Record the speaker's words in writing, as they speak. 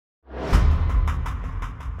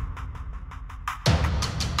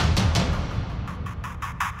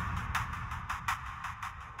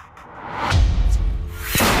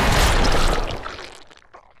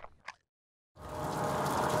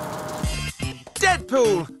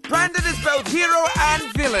Deadpool. Branded as both hero and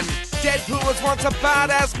villain, Deadpool was once a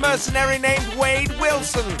badass mercenary named Wade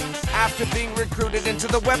Wilson. After being recruited into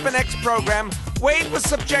the Weapon X program, Wade was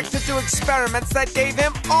subjected to experiments that gave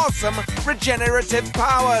him awesome regenerative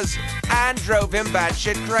powers and drove him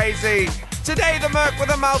batshit crazy. Today, the merc with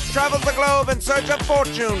a mouth travels the globe in search of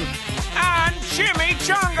fortune and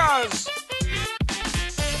chimichangas.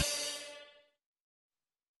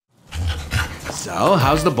 So,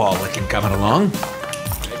 how's the ball looking coming along?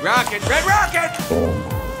 Red rocket, red rocket!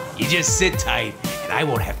 You just sit tight, and I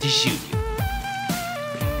won't have to shoot you.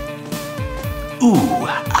 Ooh,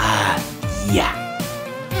 yeah.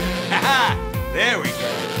 Haha, there we go.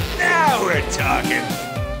 Now we're talking.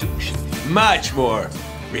 Much more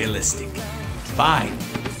realistic. Fine,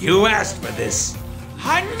 you asked for this.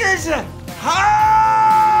 Hundreds of...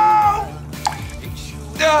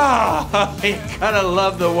 Oh, you gotta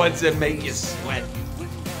love the ones that make you sweat.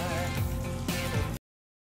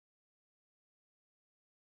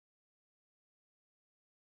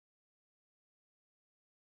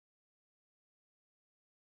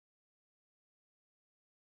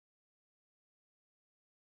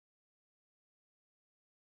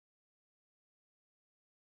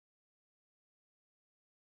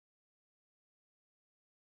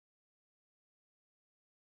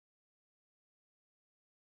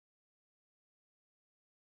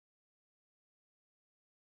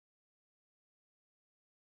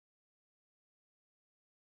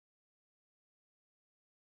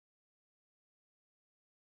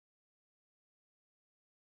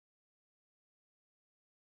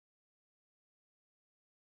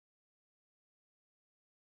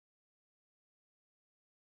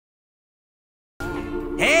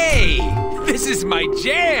 Hey, this is my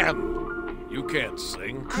jam. You can't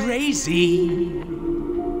sing. Crazy.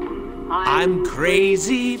 I'm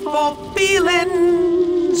crazy for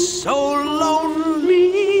feeling so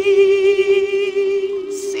lonely.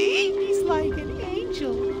 See, he's like an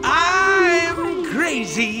angel. I'm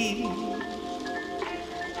crazy.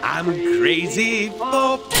 I'm crazy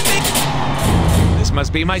for... This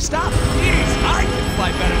must be my stop. Jeez, I can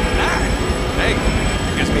fly better than that. Hey,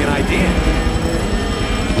 gives me an idea.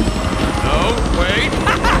 No, wait.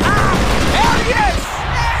 Hell yes!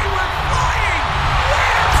 Hey, we're flying!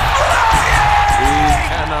 We're flying! We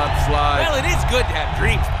cannot fly. Well, it is good to have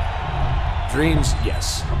dreams. Dreams,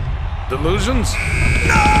 yes. Delusions?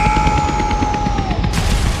 No!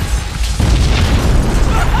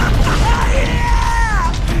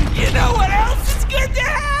 Yeah! You know what else is good to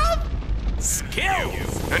have?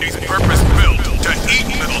 Skills. And he's purpose-built to eat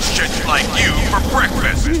little shit like you for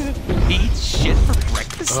breakfast. Eat shit for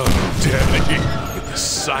breakfast? Oh, Daddy. Look at the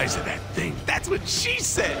size of that thing. That's what she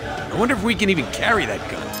said. I wonder if we can even carry that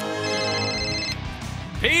gun.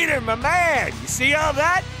 Peter, my man, you see all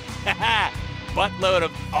that? Buttload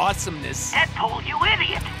of awesomeness. Deadpool, you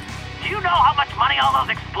idiot! Do you know how much money all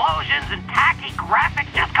those explosions and tacky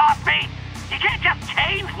graphics just cost me? You can't just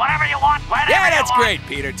change whatever you want, whenever Yeah, you that's want. great,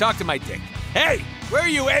 Peter. Talk to my dick. Hey, where are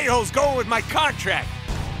you a-holes going with my contract?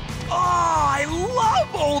 Oh, I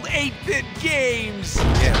love old 8-bit games.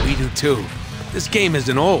 Yeah, we do too. This game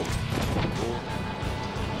isn't old.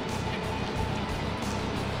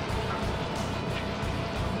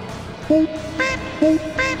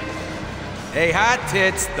 Hey, hot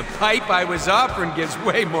tits, the pipe I was offering gives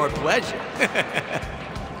way more pleasure.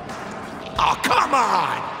 Oh, come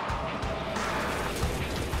on!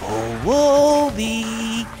 Oh,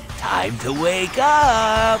 Wolvie, time to wake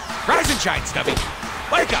up. Rise and shine, Stubby.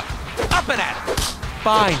 Wake up, up and at 'em.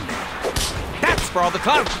 Fine, then. That's for all the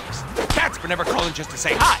clown peeps. That's for never calling just to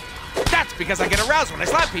say hi. That's because I get aroused when I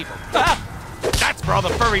slap people. That's for all the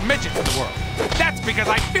furry midgets in the world. That's because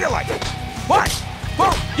I feel like it. What?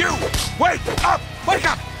 Whoa, you! Wake up! Wake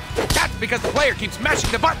up! That's because the player keeps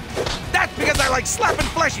mashing the button. That's because I like slapping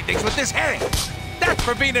fleshy things with this hand. That's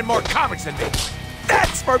for being in more comics than me.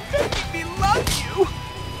 That's for making me love you.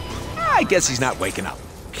 I guess he's not waking up.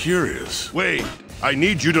 Curious. Wade, I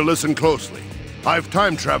need you to listen closely. I've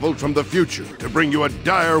time traveled from the future to bring you a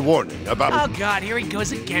dire warning about... Oh God, here he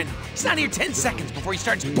goes again. He's not here 10 seconds before he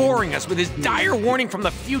starts boring us with his dire warning from the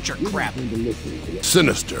future crap.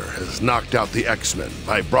 Sinister has knocked out the X-Men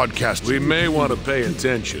by broadcasting... We may want to pay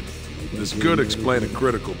attention. This could explain a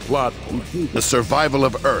critical plot point. The survival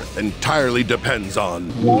of Earth entirely depends on...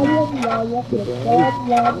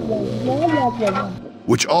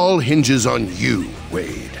 which all hinges on you,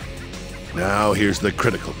 Wade. Now here's the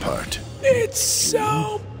critical part. It's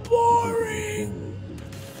so boring.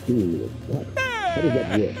 How does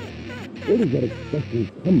that work? Where does that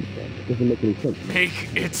expression come from? It doesn't make any sense.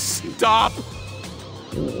 Make it stop.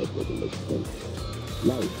 No, it doesn't make sense.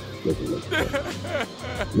 Life doesn't look fair.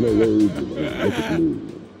 No, Wade, look at me.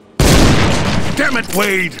 Damn it,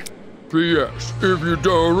 Wade! P.S. If you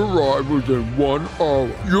don't arrive within 1 hour,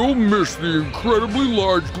 you'll miss the incredibly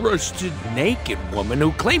large-breasted Naked woman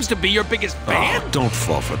who claims to be your biggest fan? Oh, don't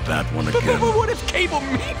fall for that one But again. what if Cable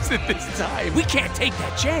meets it this time? We can't take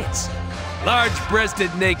that chance.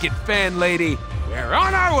 Large-breasted naked fan lady, we're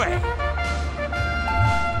on our way.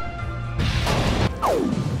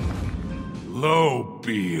 Lo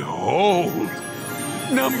behold!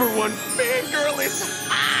 #1 fangirl is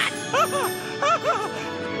hot.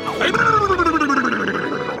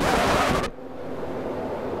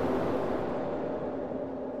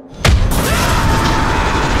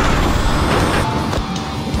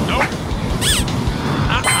 Nope.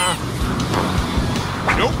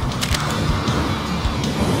 Nope.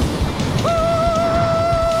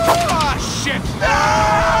 Oh, shit.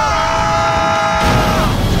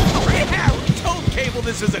 We told Cable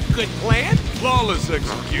this is a good plan. Flawless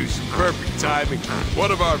execution, perfect timing,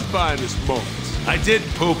 one of our finest moments. I did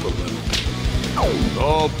poop a little.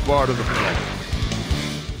 All part of the plan.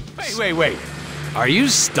 Wait. Are you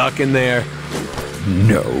stuck in there?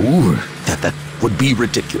 No, that would be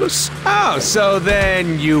ridiculous. Oh, so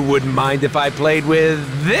then you wouldn't mind if I played with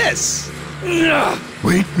this?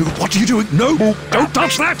 Wait, what are you doing? No, don't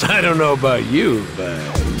touch that! I don't know about you, but...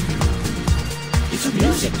 It's a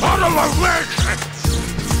music. Out of my way!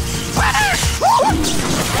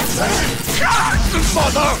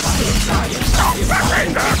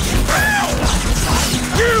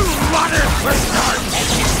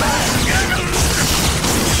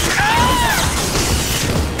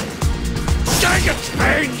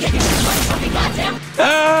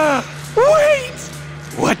 Wait!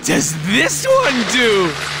 What does this one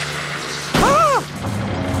do?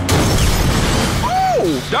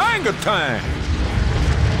 Oh, dang-a-tang!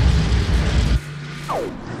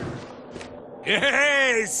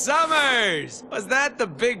 Hey, Summers! Was that the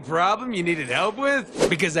big problem you needed help with?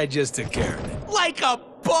 Because I just took care of it. Like a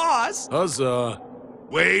boss! Huzzah.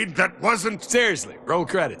 Wade, that wasn't... Seriously, roll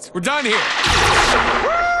credits. We're done here.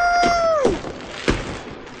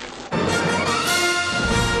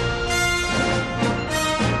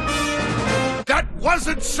 That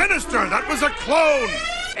wasn't Sinister! That was a clone!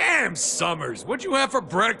 Damn, Summers, what'd you have for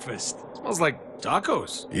breakfast? Smells like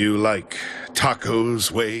tacos. You like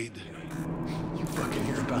tacos, Wade? Fucking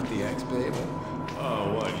hear about the X, babe?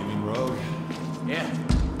 Oh, what? You mean Rogue? Yeah.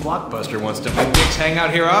 Blockbuster wants to make dicks hang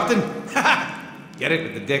out here often. Get it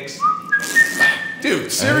with the dicks.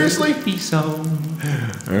 Dude, seriously? Pee song.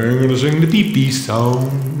 I'm gonna sing the pee-pee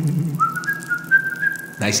song.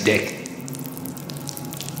 Nice dick.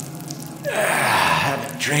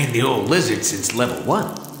 Haven't trained the old lizard since level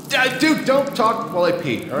 1. Dude, don't talk while I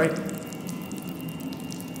pee, alright?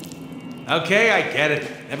 Okay, I get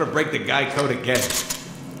it. Never break the guy code again.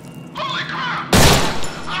 Holy crap!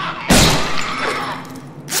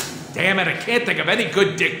 Damn it, I can't think of any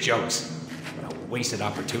good dick jokes. What a wasted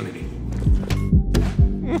opportunity.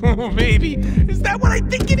 Maybe. Is that what I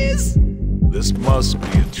think it is? This must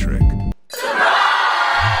be a trick.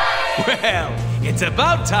 Well, it's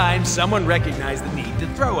about time someone recognized the need to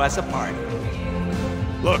throw us a party.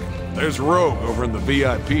 Look, there's Rogue over in the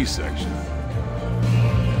VIP section.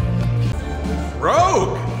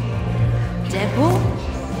 Rogue! Deadpool?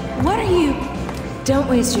 What are you... Don't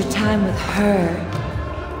waste your time with her.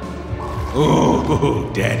 Ooh,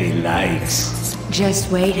 Daddy likes. Just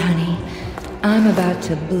wait, honey. I'm about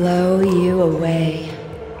to blow you away.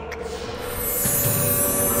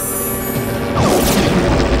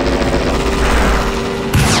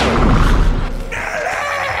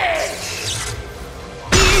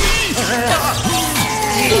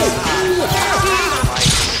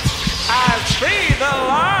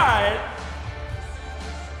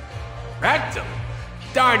 Rectum?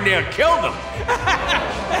 Darn near killed him.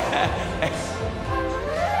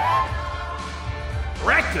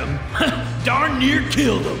 Rectum? Darn near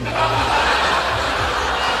killed him.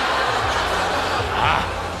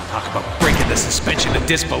 Talk about breaking the suspension of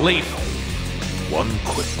disbelief. One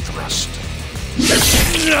quick thrust.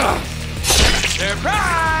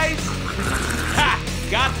 Surprise! Ha!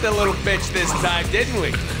 Got the little bitch this time, didn't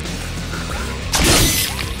we?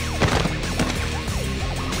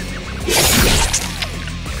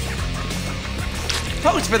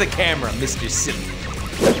 Pose for the camera, Mr. Silly.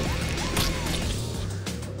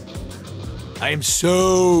 I am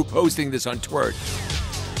so posting this on Twitter.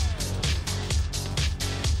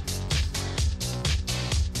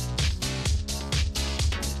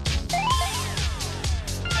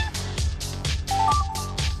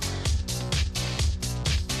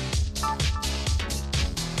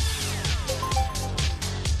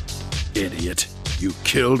 Idiot. You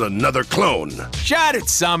killed another clone. Shut it,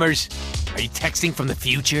 Summers. Are you texting from the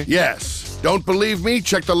future? Yes. Don't believe me?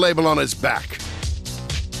 Check the label on his back.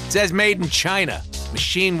 It says made in China.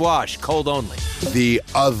 Machine wash, cold only. The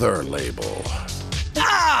other label.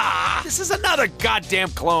 Ah! This is another goddamn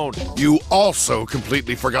clone. You also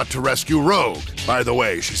completely forgot to rescue Rogue. By the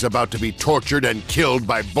way, she's about to be tortured and killed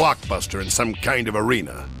by Blockbuster in some kind of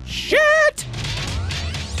arena. Shit!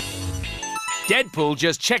 Deadpool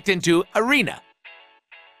just checked into arena.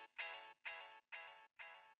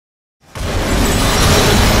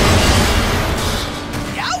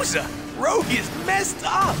 Yowza! Rogue is messed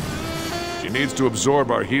up! She needs to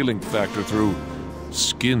absorb our healing factor through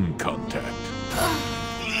skin contact.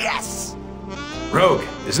 Yes! Rogue,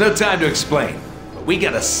 there's no time to explain, but we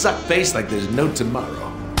gotta suck face like there's no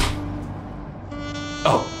tomorrow.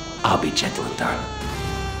 Oh, I'll be gentle and darling.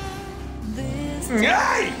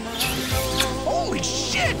 Hey! Holy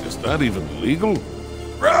shit! Is that even legal?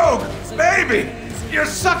 Rogue, baby, you're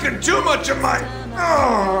sucking too much of my...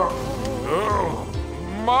 Oh,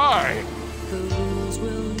 my!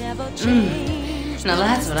 Now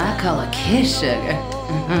that's what I call a kiss, sugar.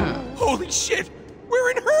 Holy shit!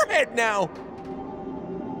 We're in her head now!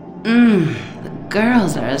 The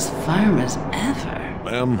girls are as firm as ever.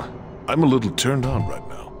 Ma'am, I'm a little turned on right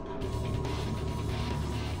now.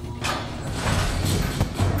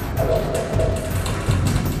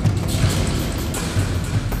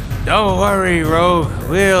 Don't worry, Rogue.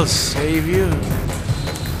 We'll save you.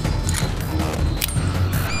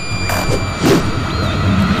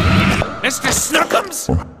 Mr. Snookums?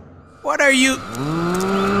 What are you...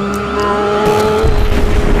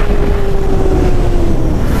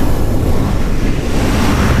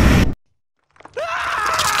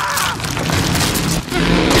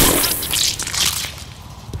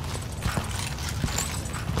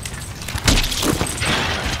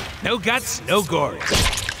 No guts, no gory.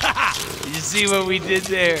 Did you see what we did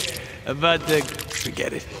there? About the...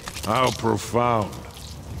 Forget it. How profound.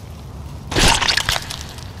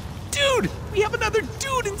 Dude! We have another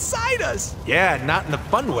dude inside us! Yeah, not in the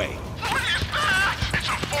fun way. It's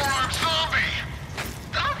a four-armed zombie!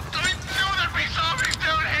 I knew there'd be zombies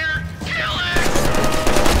down here! Kill it!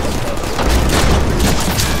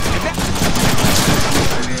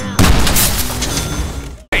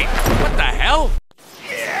 Wait, what the hell?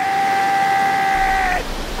 Yeah!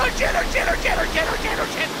 Oh shit, oh shit, oh shit, oh shit, oh shit, oh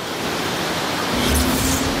shit!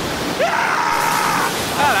 Ah!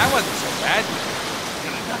 Oh, that wasn't so bad.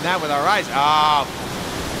 Now with our eyes. Oh.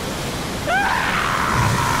 Hey!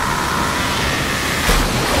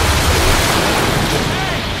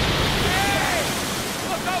 Hey!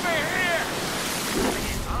 Look over here!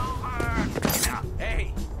 Hey,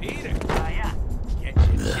 Peter.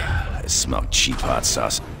 Yeah. I smell cheap hot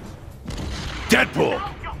sauce. Deadpool!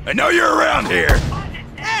 I know you're around here!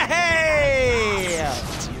 Hey!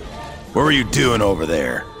 What were you doing over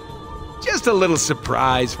there? Just a little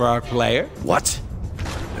surprise for our player. What?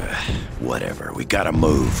 Whatever, we gotta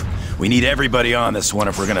move. We need everybody on this one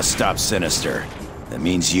if we're gonna stop Sinister. That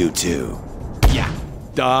means you too. Yeah,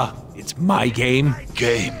 duh. It's my game.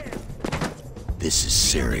 Game? This is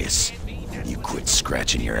serious. You quit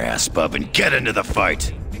scratching your ass, bub, and get into the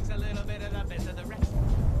fight!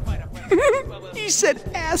 He said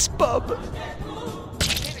ass bub.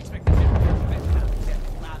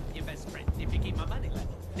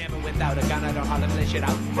 Without a gun, I don't holler this shit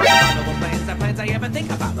out. Plans I ever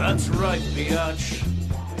think about. That's right, biatch.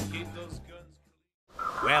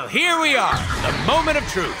 Well, here we are, the moment of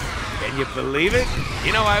truth. Can you believe it?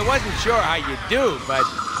 You know, I wasn't sure how you'd do, but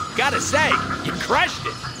gotta say, you crushed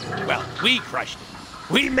it. Well, we crushed it.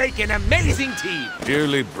 We make an amazing team.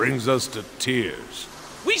 Nearly brings us to tears.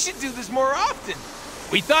 We should do this more often.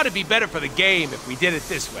 We thought it'd be better for the game if we did it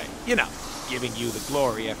this way. You know, giving you the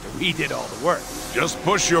glory after we did all the work. Just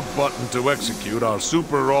push your button to execute our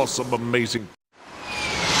super awesome amazing...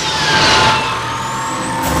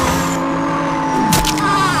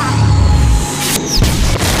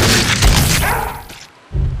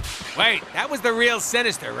 Wait, that was the real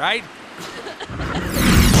Sinister, right?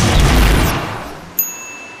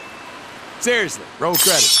 Seriously, roll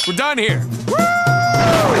credits. We're done here. Woo!